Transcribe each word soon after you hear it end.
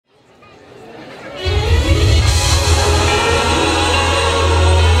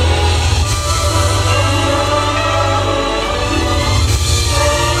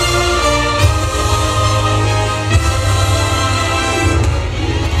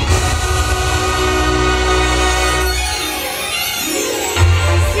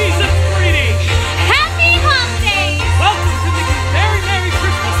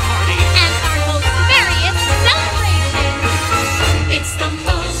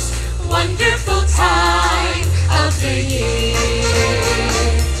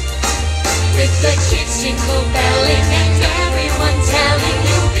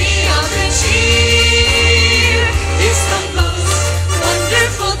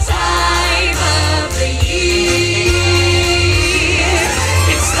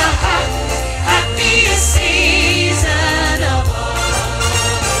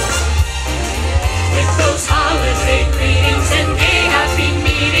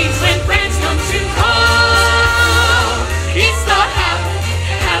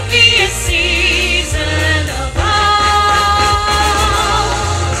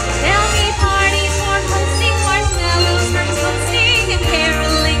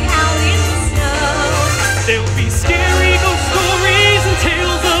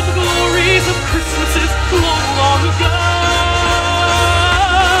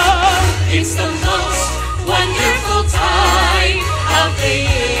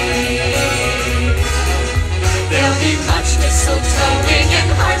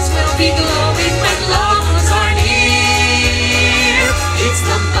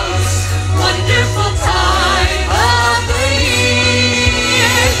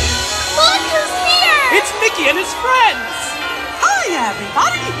his friends. Hi,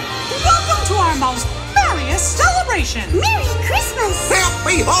 everybody. Welcome to our most merriest celebration. Merry Christmas.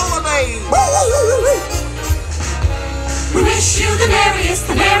 Happy holidays. We wish you the merriest,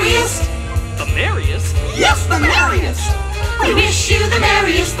 the merriest. The merriest? Yes, the merriest. We wish you the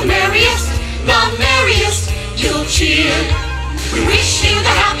merriest, the merriest. The merriest, you'll cheer. We wish you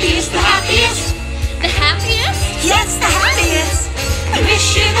the happiest, the happiest. The happiest? Yes, the happiest. We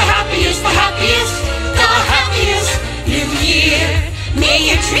wish you the happiest, the happiest. The happiest new year. May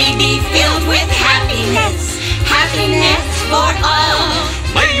your tree be filled with happiness. Happiness for all.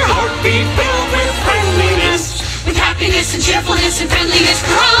 May your heart be filled with friendliness. With happiness and cheerfulness and friendliness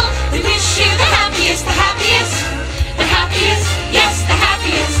for all. We wish you the happiest, the happiest. The happiest, yes, the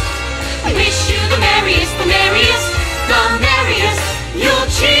happiest. We wish you the merriest, the merriest. The merriest you'll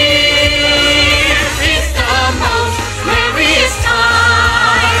cheer. It's the most merriest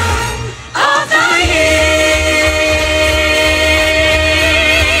time of the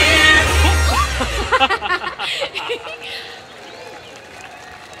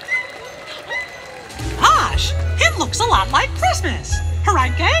Gosh, it looks a lot like Christmas.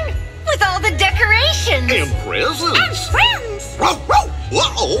 Right, gang? With all the decorations. And presents. And friends.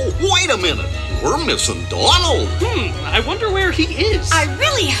 Uh-oh, wait a minute. We're missing Donald. I wonder where he is. I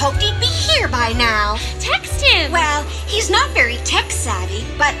really hoped he'd be here by now. Text him. Well, he's not very tech-savvy,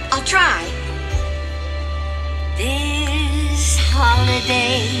 but I'll try. This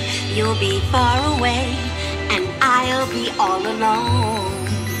holiday, you'll be far away, and I'll be all alone.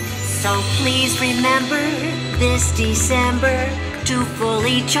 So please remember this December to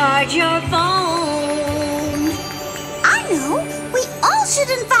fully charge your phone. I know. We all should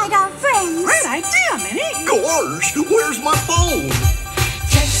invite our friends. Great idea, Minnie. Gosh, where's my phone?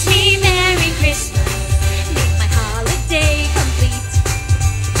 Text me Merry Christmas. Make my holiday complete.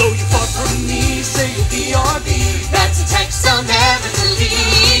 Though you're far from me, say BRB. That's a text I'll never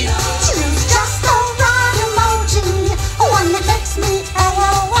delete. Choose just the right emoji, one that makes me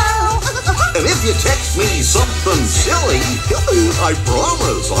LOL. And if you text me something silly, I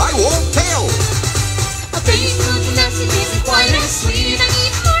promise I won't tell. A Facebook message isn't quite as sweet. I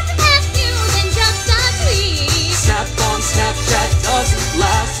need more to ask you than just a tweet. Snap on Snapchat doesn't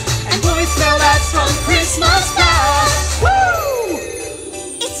last, and voicemail that's from Christmas past. Woo!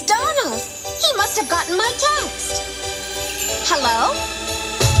 It's Donald. He must have gotten my text. Hello?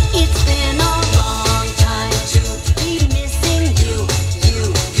 It's been a long time to be missing you.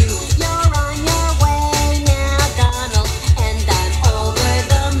 You're on your way now, Donald, and I'm over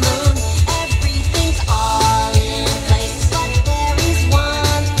the moon. Everything's all in place, but there is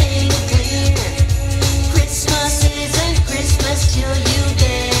one thing clear. Christmas isn't Christmas till you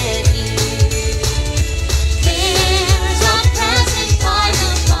get here. There's a present by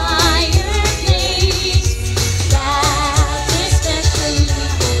the fireplace that's especially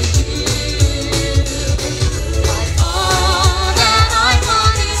for you. But all that I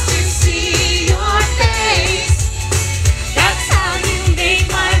want is to see your face. That's how you make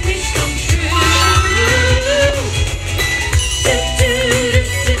my wish come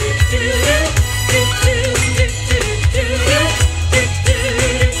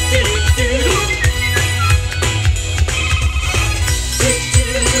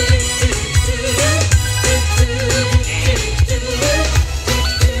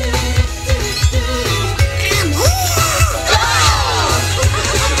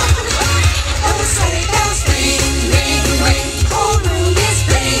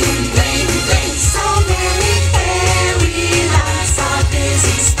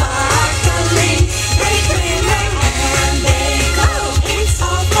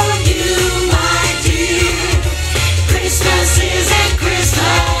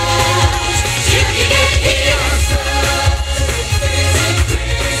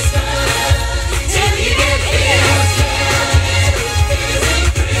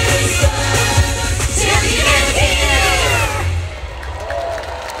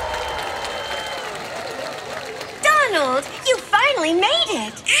Donald, you finally made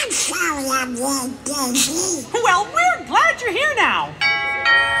it. I'm sorry I'm late, Daisy. Well, we're glad you're here now.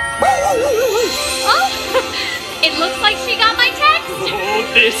 Oh, it looks like she got my text. Oh,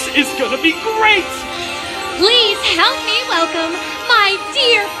 this is gonna be great. Please help me welcome my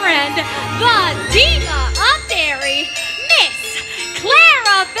dear friend, the diva of dairy, Miss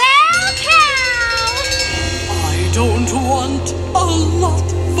Clarabelle Cow. I don't want a lot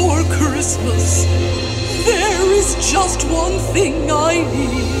for Christmas. There is just one thing I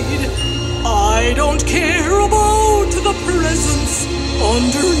need. I don't care about the presents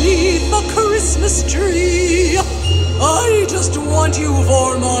underneath the Christmas tree. I just want you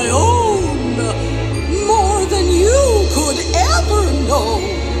for my own, more than ever know.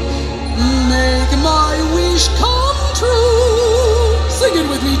 Make my wish come true. Sing it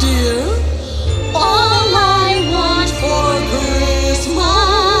with me, dear. All I want for Christmas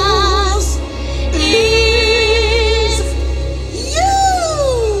is you.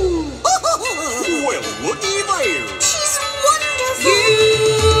 Well, looky there. She's wonderful. You,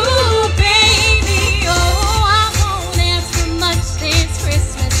 baby, oh, I won't ask for much this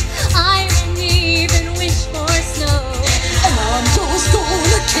Christmas. I won't even wish for snow. And I'm just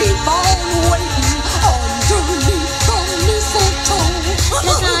gonna keep on waiting underneath the mistletoe.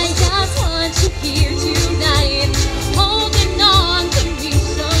 'Cause I just want you here tonight, holding on to me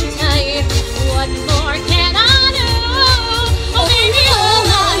so tight. What more can I do? Oh, baby, all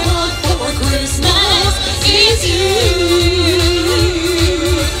I want for Christmas is you.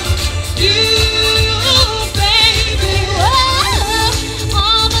 You, baby, oh,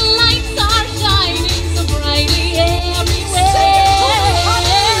 all the lights are shining so brightly everywhere.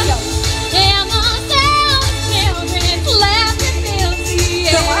 And the sound of children laughing fills the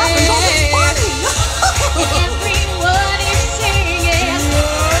air. Everyone is singing.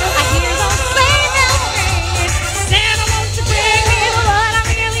 I hear those sleigh bells ringing. Santa wants to bring me what I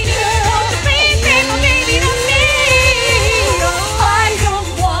really do. Please bring my baby to me. Oh, I don't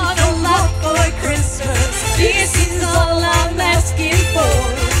want a lot for Christmas. This is all I'm asking for.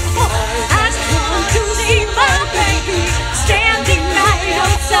 I just want to see my baby standing right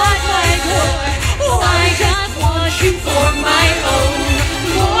outside my door. Oh, I just want you for my own,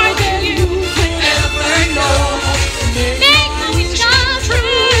 more than you could ever know. Make my wish come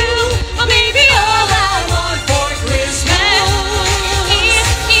true. Oh, baby, all I want for Christmas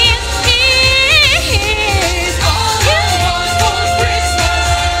is all I want for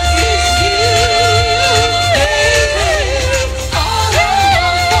Christmas is you, baby. All I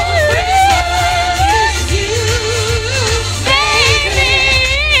want for Christmas is you, baby.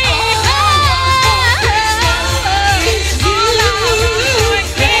 All I want for Christmas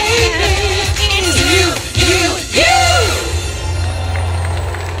is you, you.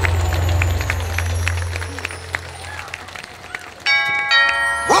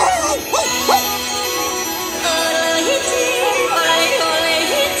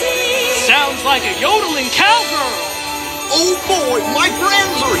 Sounds like a yodeling cowgirl. Oh boy, my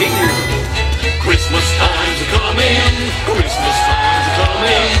friends are here. Christmas time's a coming. Christmas time's a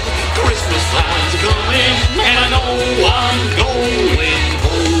coming. Christmas time's a coming. And I know I'm going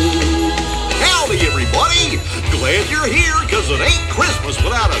home. Howdy, everybody. Glad you're here, because it ain't Christmas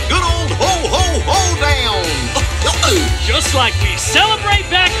without a good old ho-ho-ho down. Just like we celebrate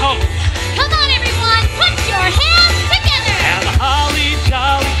back home. Come on, everyone, put your hands together. Have a holly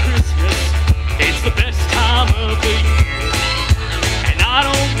jolly Christmas. It's the best time of the year. And I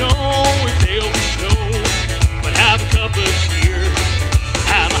don't know if there'll be snow, but have a cup of cheer.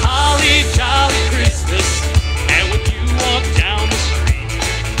 Have a holly jolly Christmas. And when you walk down the street,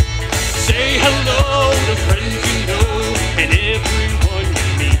 say hello to friends you know and everyone you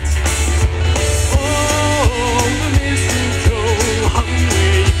meet. Oh, the mistletoe hung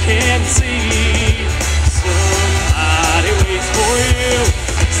where you can't see. Somebody waits for you,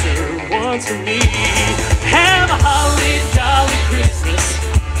 sure one's for me. Have a holly jolly Christmas,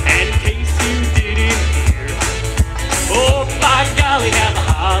 and in case you didn't hear, oh by golly, have a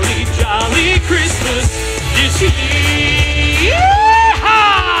holly jolly Christmas this year.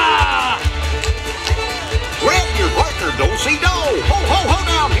 Yeehaw! Grab your partner, do-si-do. Ho-ho-ho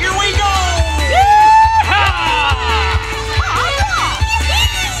down, here we go. Yeehaw!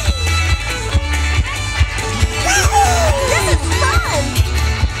 This is fun!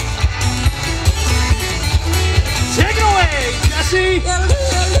 Take it away, Jesse!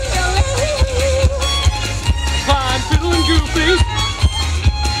 Fine, fiddle and goofy.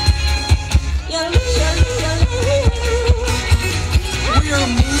 We're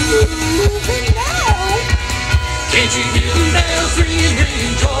moving now. Can't you hear the bells ringing,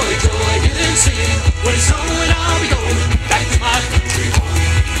 ringing, joy, joy, hear them sing. When it's snowing, I'll be going back to my country home.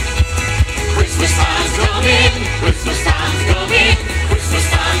 Christmas time's coming, Christmas time's coming, Christmas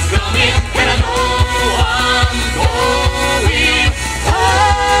time's coming, and I know I'm going home.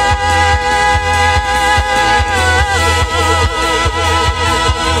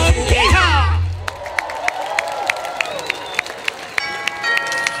 Yeehaw!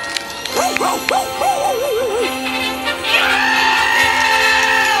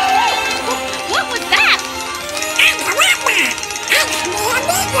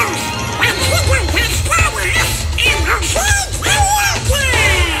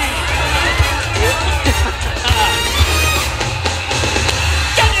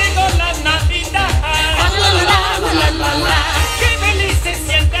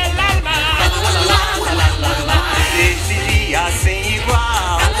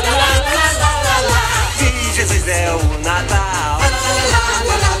 they will not bow.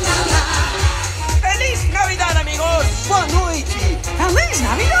 ¡Feliz Navidad, amigos! Boa noite! Feliz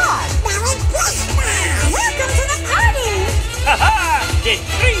Navidad! Merry Christmas! Welcome to the party! ¡Ajá! The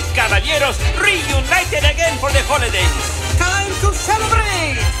three caballeros reunited again for the holidays. Time to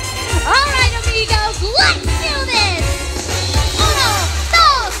celebrate! All right, amigos, let's do this. Uno,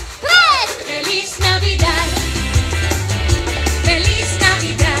 dos, tres. Feliz Navidad. Feliz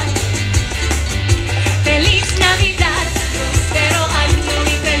Navidad. Feliz Navidad. Prospero año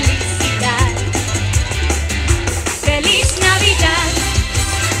y felicidad. Feliz Navidad.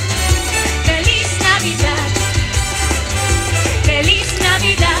 Feliz Navidad. Feliz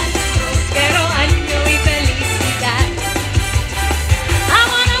Navidad. Prospero año y felicidad. I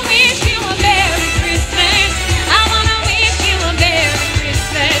wanna wish you a Merry Christmas. I wanna wish you a Merry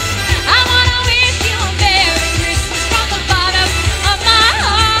Christmas. I wanna wish you a Merry Christmas from the bottom of my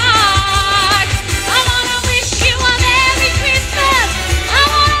heart. I wanna wish you a Merry Christmas. I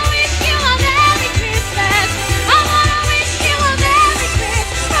wanna wish you a Merry Christmas. I wanna wish you a Merry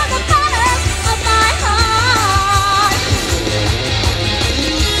Christmas from the bottom of my heart.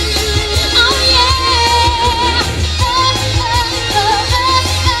 Oh yeah.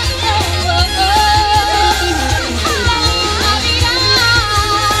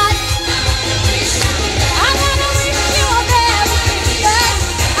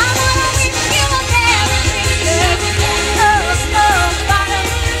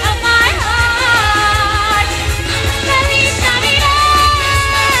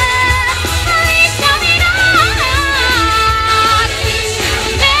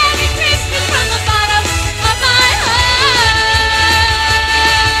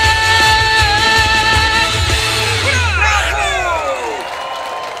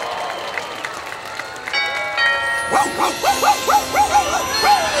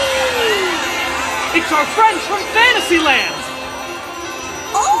 It's our friends from Fantasyland.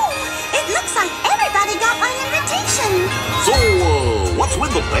 Oh, it looks like everybody got an invitation. So, what's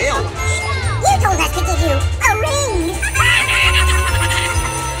with the bells? You told us to give you a ring.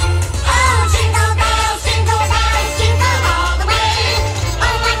 Oh, jingle bells, jingle all the way.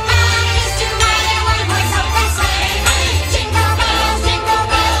 Oh, what fun it is to ride in one horse open sleigh. Jingle bells, jingle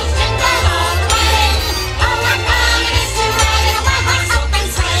all the way. Oh, what fun it is to ride in a one horse open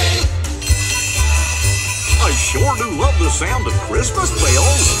sleigh. I sure do love the sound of Christmas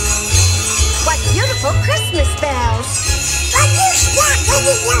bells. What beautiful Christmas bells. Will you stop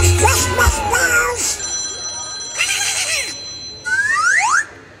ringing those Christmas bells?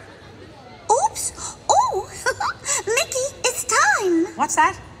 Oops. Oh, Mickey, it's time. What's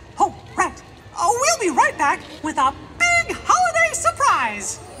that? Oh, right. We'll be right back with a big holiday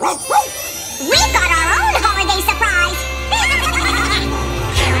surprise. We've got our own holiday surprise.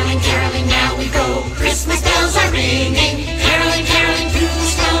 Caroling, caroling, now we go. Christmas bells are ringing. Caroling, caroling through the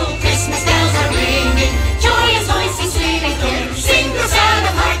snow. Christmas bells are ringing. Joyous voices sweet and clear. Sing the sound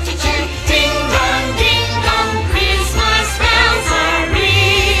of heart to cheer. Ding dong, Christmas bells are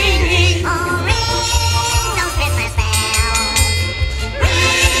ringing. Oh, ring those Christmas bells.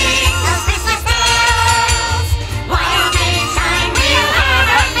 Ring those Christmas bells. While they chime, we'll have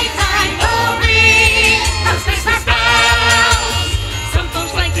a happy time. Oh, ring those Christmas bells. Some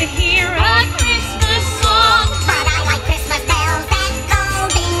folks like to hear a Christmas song. But I like Christmas bells that go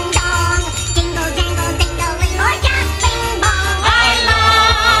ding dong. Jingle, jangle, ding-a-ling, or just bing bong. I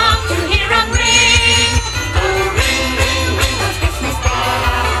love to hear 'em ring. Oh, ring those Christmas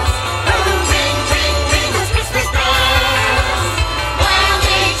bells. Oh, ring those Christmas bells. While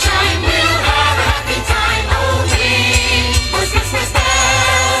they chime, we'll have a happy time. Oh, ring those Christmas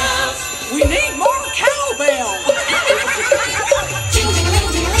bells. We need more cowbell. Jing-jing-a-ling,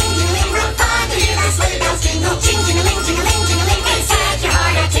 jing-a-ling, jing-a-ling, real fun to hear those sleigh bells jingle. Jing-jing-a-ling, jing-a-ling, jing-a-ling, it sets your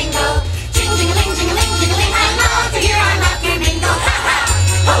heart a tingle. Jing-jing-a-ling, jing-a-ling, jing-a-ling, I love to hear our laughter mingle. Ha ha,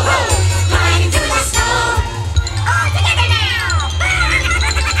 ho ho, riding through the snow. All together now.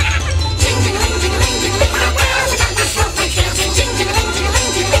 Jing-jing-a-ling, jing-a-ling, jing-a-ling, our bells are got the snowflakes dancing. Jing-jing-a-ling, jing-a-ling,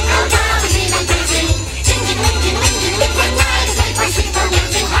 jing-a-ling, oh jolly and prancing. Jing-jing-a-ling, jing-a-ling, jing-a-ling, the night is late for sweet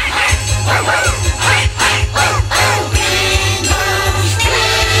romancing. Ha ha, ho ho, hi hi, oh oh, ring those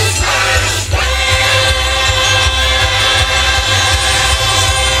Christmas bells.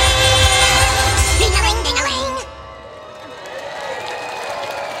 Ding-a-ling, ding-a-ling.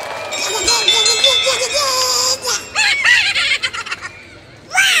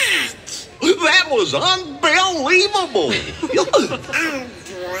 That was unbelievable.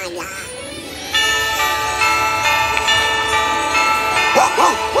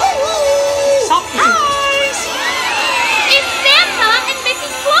 It's Santa and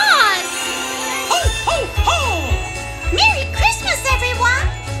Mrs. Claus. Ho, ho, ho!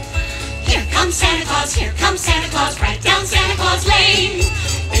 comes Santa Claus, here comes Santa Claus, right down Santa Claus Lane.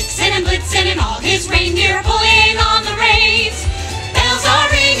 Vixen and Blitzen and all his reindeer are pulling on the reins. Bells are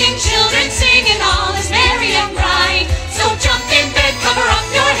ringing, children singing, all is merry and bright. So jump in bed, cover up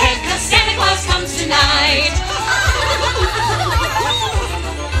your head, 'cause Santa Claus comes tonight.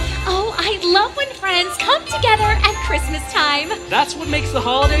 Oh, I love when friends come together at Christmas time. That's what makes the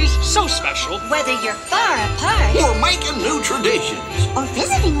holidays so special. Whether you're far apart We're making new traditions. or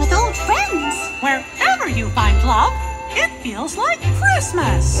visiting with old friends, Wherever you find love, it feels like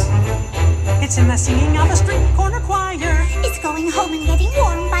Christmas. It's in the singing of a street corner choir. it's going home and getting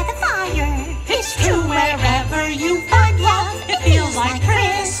warm by the fire. It's true wherever you find love, it feels like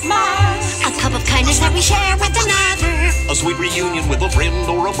Christmas. A cup of kindness that we share with another. A sweet reunion with a friend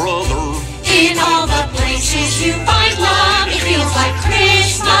or a brother. In all the places you find love, it feels like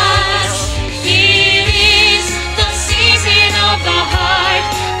Christmas. It is the season of the heart,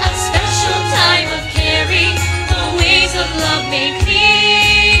 a special time of caring, the ways of love made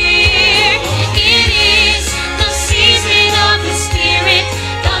clear. It is the season of the spirit,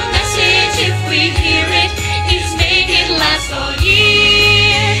 the message, if we hear it, is make it last all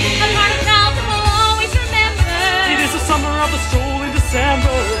year. A heart of love that we'll always remember. It is the summer of a stroll in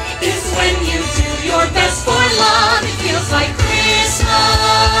December. It's when you do your best for love, it feels like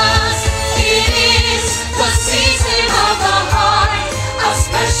Christmas. It is the season of the heart, a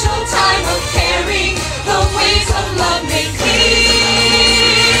special time of caring, the ways of love made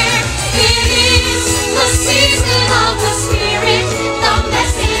clear. It is the season of the spirit, the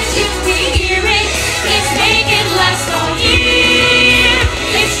message, if we hear it, is make it last all year.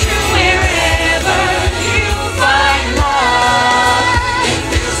 It's true wherever you find love, it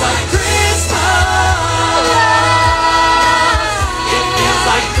feels like Christmas. It feels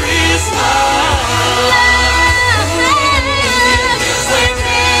like Christmas.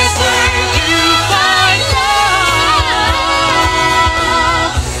 Wherever you find love,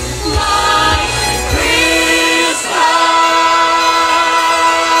 like Christmas.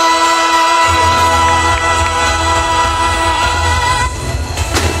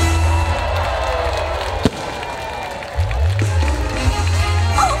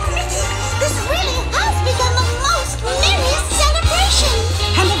 Oh, Mickey, this really has become the most merriest celebration.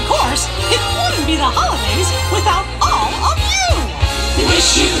 And of course, it wouldn't be the holidays without all of you. We wish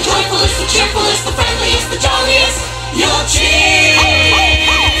you the joyfulest, the cheerfulest, the friendliest, the jolliest. You'll cheer.